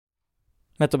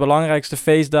met de belangrijkste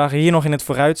feestdagen hier nog in het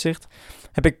vooruitzicht,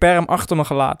 heb ik Perm achter me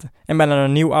gelaten en ben aan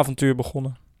een nieuw avontuur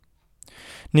begonnen.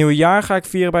 Nieuwjaar ga ik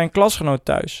vieren bij een klasgenoot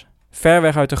thuis, ver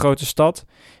weg uit de grote stad,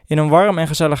 in een warm en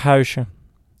gezellig huisje.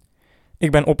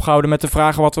 Ik ben opgehouden met te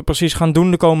vragen wat we precies gaan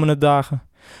doen de komende dagen.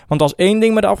 Want als één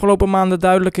ding me de afgelopen maanden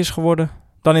duidelijk is geworden,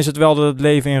 dan is het wel dat het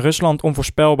leven in Rusland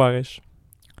onvoorspelbaar is.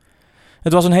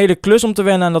 Het was een hele klus om te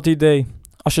wennen aan dat idee.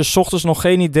 Als je 's ochtends nog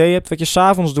geen idee hebt wat je 's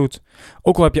avonds doet,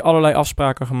 ook al heb je allerlei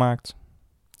afspraken gemaakt.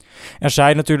 Er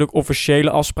zijn natuurlijk officiële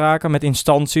afspraken met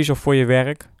instanties of voor je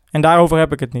werk, en daarover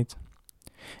heb ik het niet.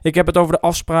 Ik heb het over de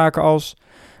afspraken als: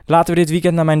 laten we dit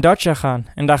weekend naar mijn dacha gaan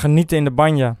en daar genieten in de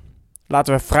banja.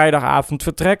 Laten we vrijdagavond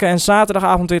vertrekken en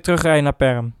zaterdagavond weer terugrijden naar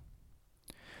Perm.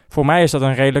 Voor mij is dat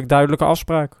een redelijk duidelijke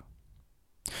afspraak.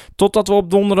 Totdat we op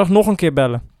donderdag nog een keer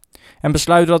bellen en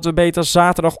besluiten dat we beter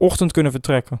zaterdagochtend kunnen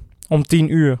vertrekken, om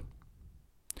 10 uur.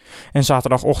 En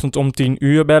zaterdagochtend om 10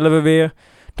 uur bellen we weer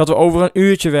dat we over een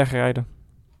uurtje wegrijden.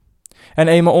 En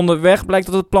eenmaal onderweg blijkt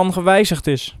dat het plan gewijzigd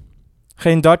is.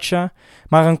 Geen dacha,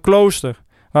 maar een klooster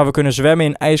waar we kunnen zwemmen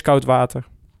in ijskoud water.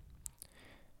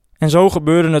 En zo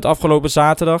gebeurde het afgelopen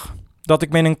zaterdag dat ik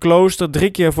me in een klooster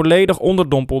 3 keer volledig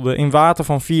onderdompelde in water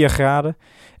van 4 graden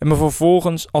en me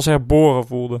vervolgens als herboren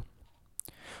voelde.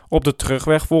 Op de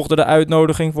terugweg volgde de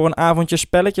uitnodiging voor een avondje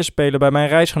spelletjes spelen bij mijn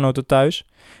reisgenoten thuis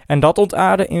en dat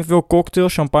ontaarde in veel cocktail,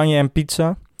 champagne en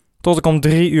pizza, tot ik om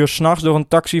 3 uur 's nachts door een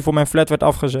taxi voor mijn flat werd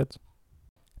afgezet.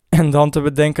 En dan te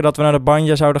bedenken dat we naar de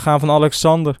banja zouden gaan van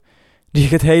Alexander, die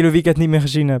ik het hele weekend niet meer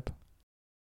gezien heb.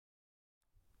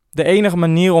 De enige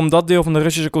manier om dat deel van de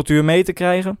Russische cultuur mee te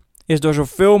krijgen, is door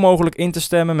zoveel mogelijk in te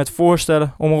stemmen met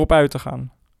voorstellen om erop uit te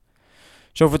gaan.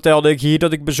 Zo vertelde ik hier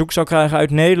dat ik bezoek zou krijgen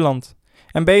uit Nederland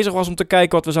en bezig was om te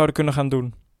kijken wat we zouden kunnen gaan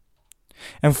doen.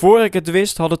 En voor ik het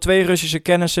wist hadden 2 Russische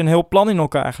kennissen een heel plan in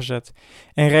elkaar gezet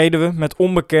en reden we met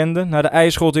onbekenden naar de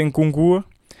ijsgrotten in Kungur,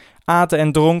 aten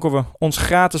en dronken we ons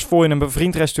gratis voor in een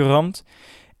bevriend restaurant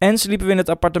en sliepen we in het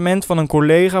appartement van een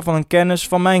collega van een kennis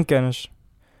van mijn kennis.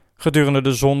 Gedurende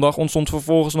de zondag ontstond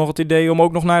vervolgens nog het idee om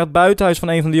ook nog naar het buitenhuis van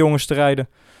een van de jongens te rijden,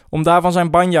 om daarvan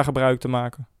zijn banja gebruik te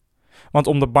maken. Want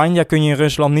om de banja kun je in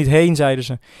Rusland niet heen, zeiden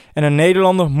ze, en een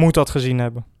Nederlander moet dat gezien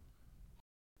hebben.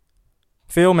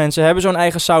 Veel mensen hebben zo'n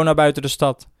eigen sauna buiten de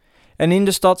stad, en in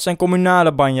de stad zijn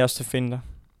communale banja's te vinden.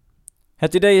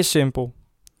 Het idee is simpel.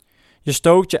 Je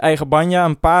stookt je eigen banja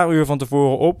een paar uur van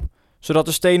tevoren op, zodat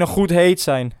de stenen goed heet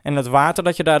zijn en het water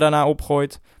dat je daar daarna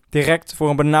opgooit direct voor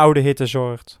een benauwde hitte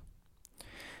zorgt.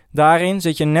 Daarin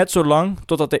zit je net zo lang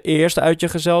totdat de eerste uit je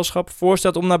gezelschap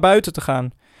voorstelt om naar buiten te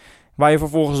gaan, waar je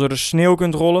vervolgens door de sneeuw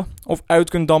kunt rollen of uit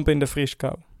kunt dampen in de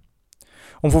vrieskou.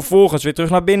 Om vervolgens weer terug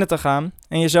naar binnen te gaan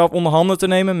en jezelf onder handen te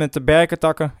nemen met de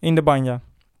berkentakken in de banja.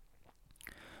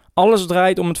 Alles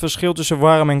draait om het verschil tussen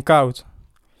warm en koud.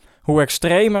 Hoe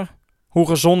extremer, hoe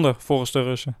gezonder volgens de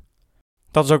Russen.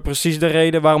 Dat is ook precies de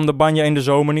reden waarom de banja in de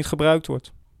zomer niet gebruikt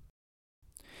wordt.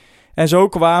 En zo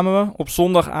kwamen we op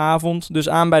zondagavond dus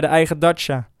aan bij de eigen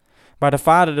dacha, waar de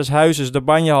vader des huizes de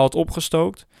banja had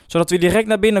opgestookt, zodat we direct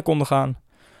naar binnen konden gaan,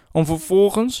 om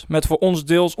vervolgens met voor ons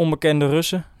deels onbekende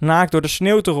Russen naakt door de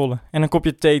sneeuw te rollen en een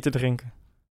kopje thee te drinken.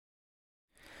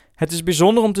 Het is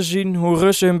bijzonder om te zien hoe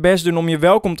Russen hun best doen om je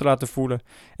welkom te laten voelen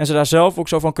en ze daar zelf ook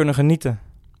zo van kunnen genieten.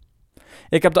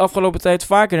 Ik heb de afgelopen tijd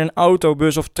vaak in een auto,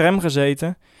 bus of tram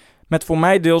gezeten met voor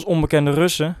mij deels onbekende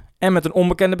Russen en met een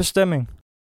onbekende bestemming.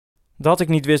 Dat ik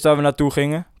niet wist waar we naartoe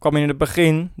gingen, kwam in het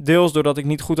begin, deels doordat ik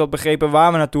niet goed had begrepen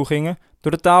waar we naartoe gingen,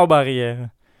 door de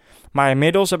taalbarrière. Maar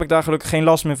inmiddels heb ik daar gelukkig geen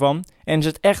last meer van en is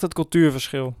het echt het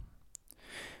cultuurverschil.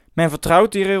 Men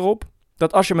vertrouwt hier erop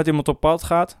dat als je met iemand op pad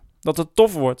gaat, dat het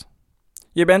tof wordt.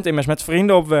 Je bent immers met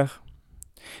vrienden op weg.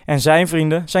 En zijn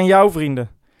vrienden zijn jouw vrienden.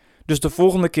 Dus de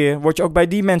volgende keer word je ook bij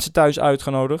die mensen thuis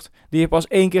uitgenodigd die je pas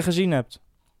 1 keer gezien hebt.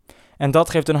 En dat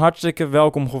geeft een hartstikke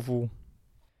welkom gevoel.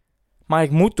 Maar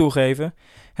ik moet toegeven,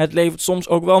 het levert soms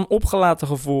ook wel een opgelaten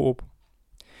gevoel op.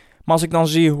 Maar als ik dan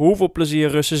zie hoeveel plezier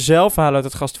Russen zelf halen uit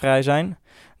het gastvrij zijn,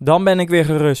 dan ben ik weer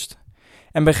gerust.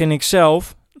 En begin ik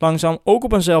zelf langzaam ook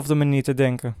op eenzelfde manier te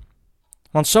denken.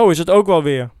 Want zo is het ook wel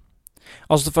weer.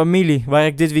 Als de familie waar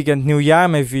ik dit weekend nieuwjaar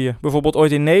mee vier bijvoorbeeld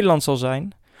ooit in Nederland zal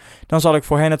zijn, dan zal ik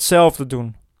voor hen hetzelfde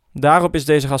doen. Daarop is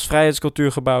deze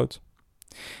gastvrijheidscultuur gebouwd.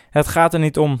 Het gaat er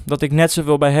niet om dat ik net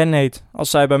zoveel bij hen eet als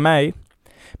zij bij mij,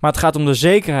 maar het gaat om de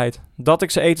zekerheid dat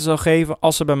ik ze eten zal geven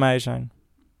als ze bij mij zijn.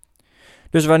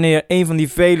 Dus wanneer een van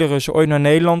die vele Russen ooit naar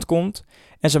Nederland komt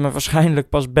en ze me waarschijnlijk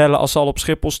pas bellen als ze al op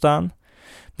Schiphol staan,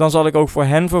 dan zal ik ook voor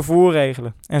hen vervoer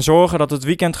regelen en zorgen dat het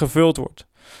weekend gevuld wordt,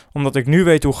 omdat ik nu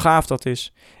weet hoe gaaf dat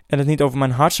is en het niet over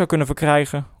mijn hart zou kunnen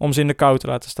verkrijgen om ze in de kou te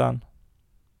laten staan.